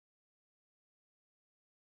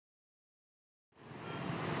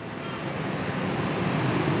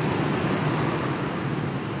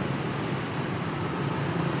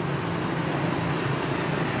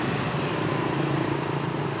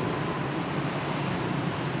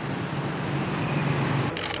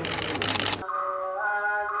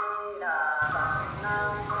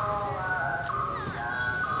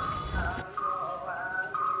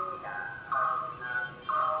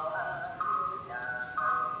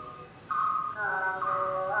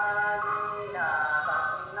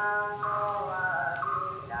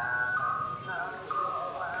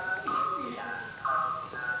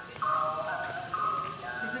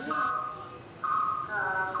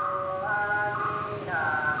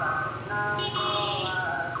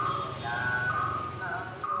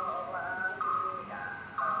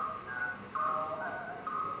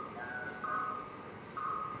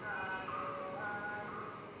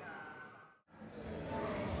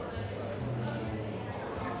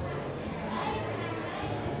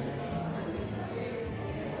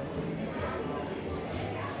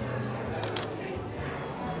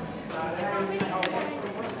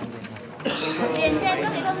Điền thêm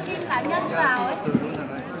các cái thông tin cá nhân vào ấy.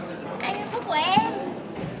 Anh phúc của em.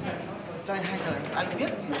 Cho anh 2 tờ, anh biết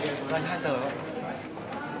cho anh 2 tờ.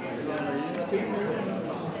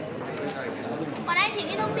 Còn anh chỉ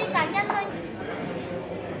ghi thông tin cá nhân thôi.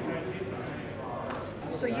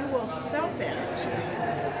 So you will self-edit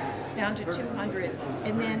down to 200,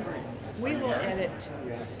 and then we will edit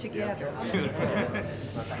together.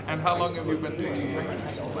 And how long have you been taking pictures?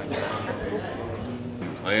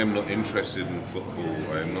 I am not interested in football.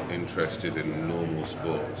 I am not interested in normal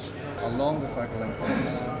sports. A longer focal length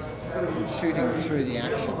lens, shooting through the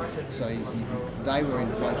action. So they were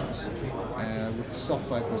in focus with soft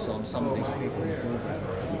focus on some of these people in the foreground.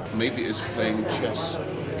 Maybe it's playing chess.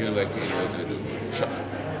 You know, like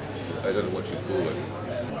I don't know what you call it.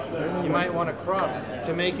 You might want to crop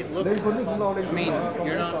to make it look. I mean,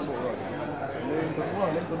 you're not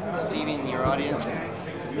deceiving your audience,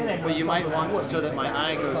 but you might want to so that my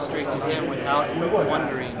eye goes straight to him without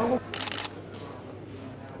wondering.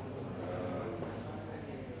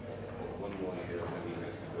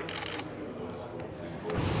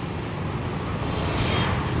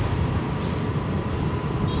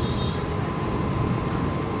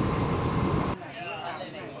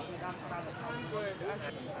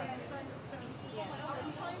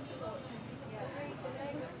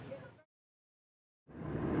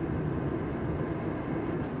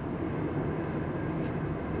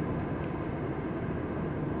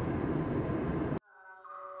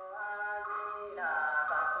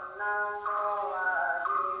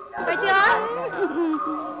 Phải chưa?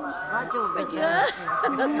 Có chụp Phải chưa?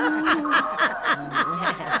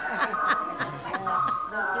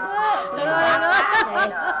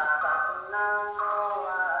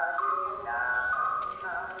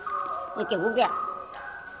 Cái kiểu cũng đẹp.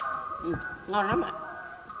 Ngon lắm ạ.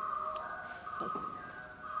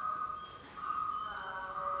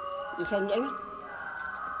 Đi xem đấy.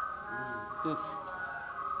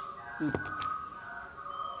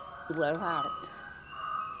 Vừa pha đấy.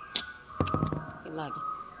 Cái này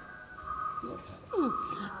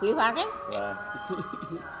quý pha đấy.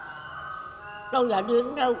 Đâu giờ đi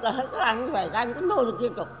đến đâu cả các anh phải anh cũng thôi được kia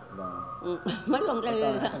chụp. Mấy con trai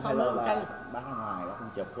không mấy con trai bác ở ngoài bác không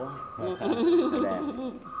chụp quá. Đẹp.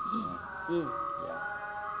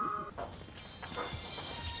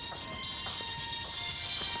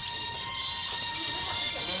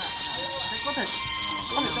 Có thể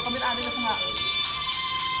cho con biết ai đây được không ạ?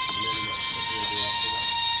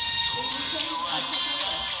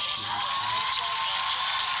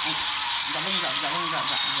 Dạ vâng.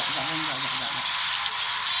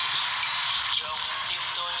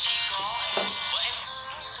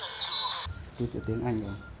 Tôi chỉ tiếng Anh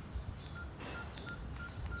rồi.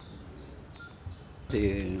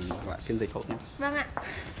 Thì gọi phiên dịch hộ nhé. Vâng ạ.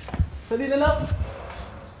 Tôi đi lên lớp.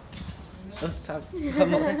 Sao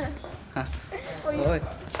không nổi thế? Hả? Thôi,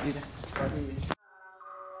 đi đây.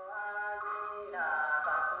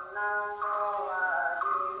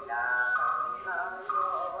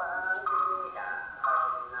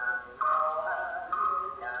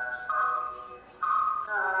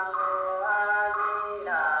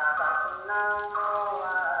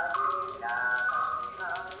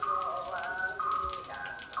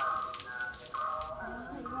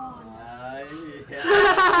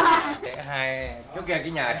 Trước kia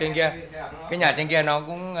cái nhà trên kia nó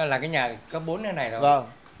cũng là cái nhà cấp 4 thế này thôi. Vâng.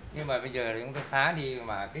 Nhưng mà bây giờ chúng tôi phá đi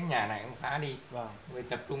mà cái nhà này cũng phá đi. Vâng. Tôi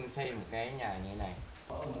tập trung xây một cái nhà như thế này.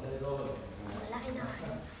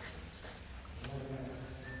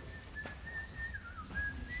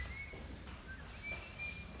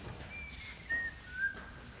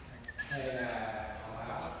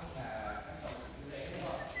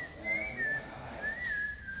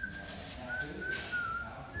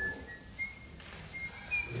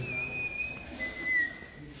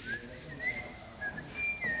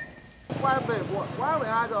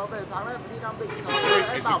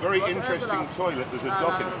 It's a very interesting toilet. There's a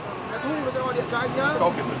dog in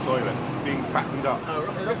the toilet being fattened up.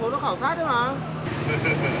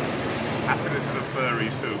 Happiness is a furry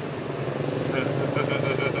soup.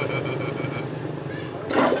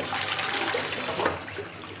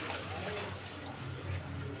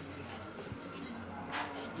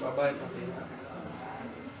 Bye-bye.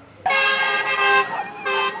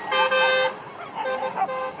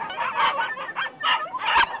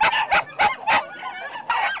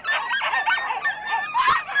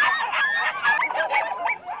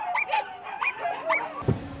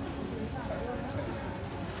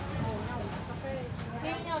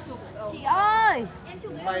 Chị ơi,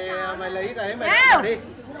 Mày lấy cái mày đặt đi.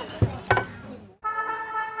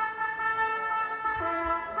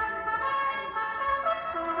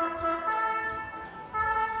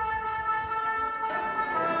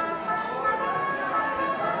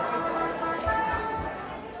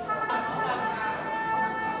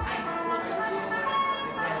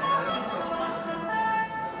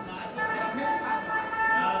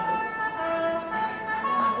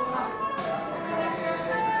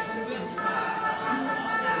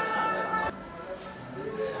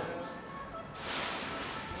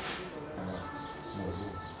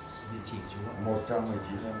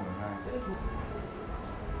 119 em 12.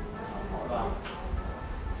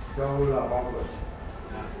 Châu là bao tuổi?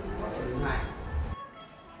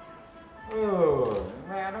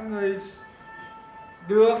 Mẹ nó người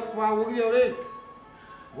được, vào uống nhiều đi.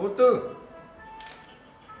 44.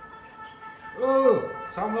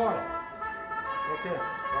 Xong rồi. Ok,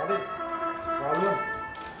 vào đi. Vào luôn.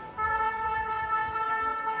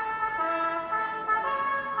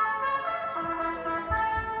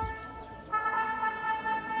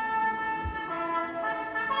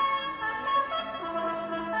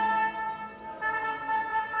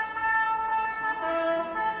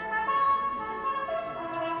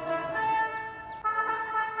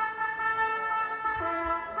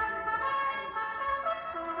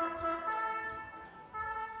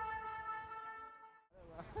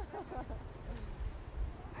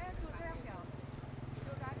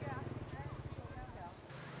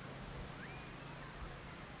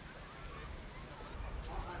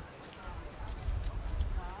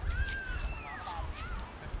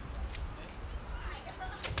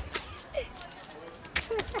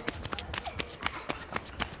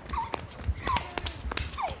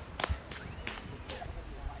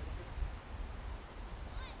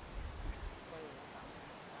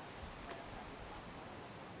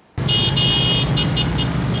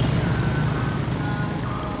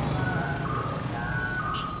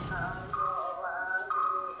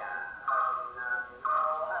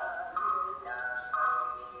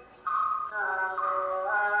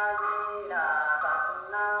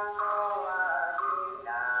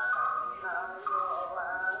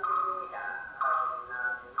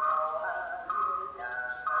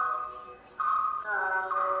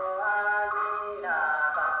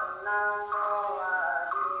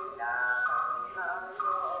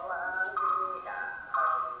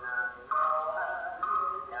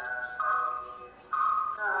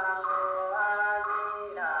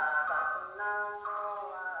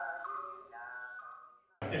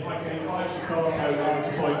 If I can invite Chicago now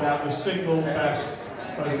to point out the single best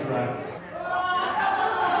photograph.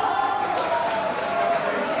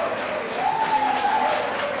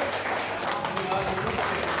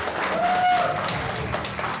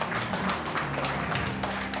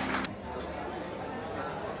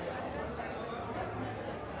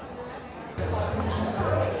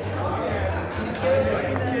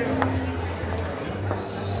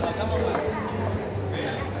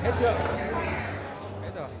 Hết chưa?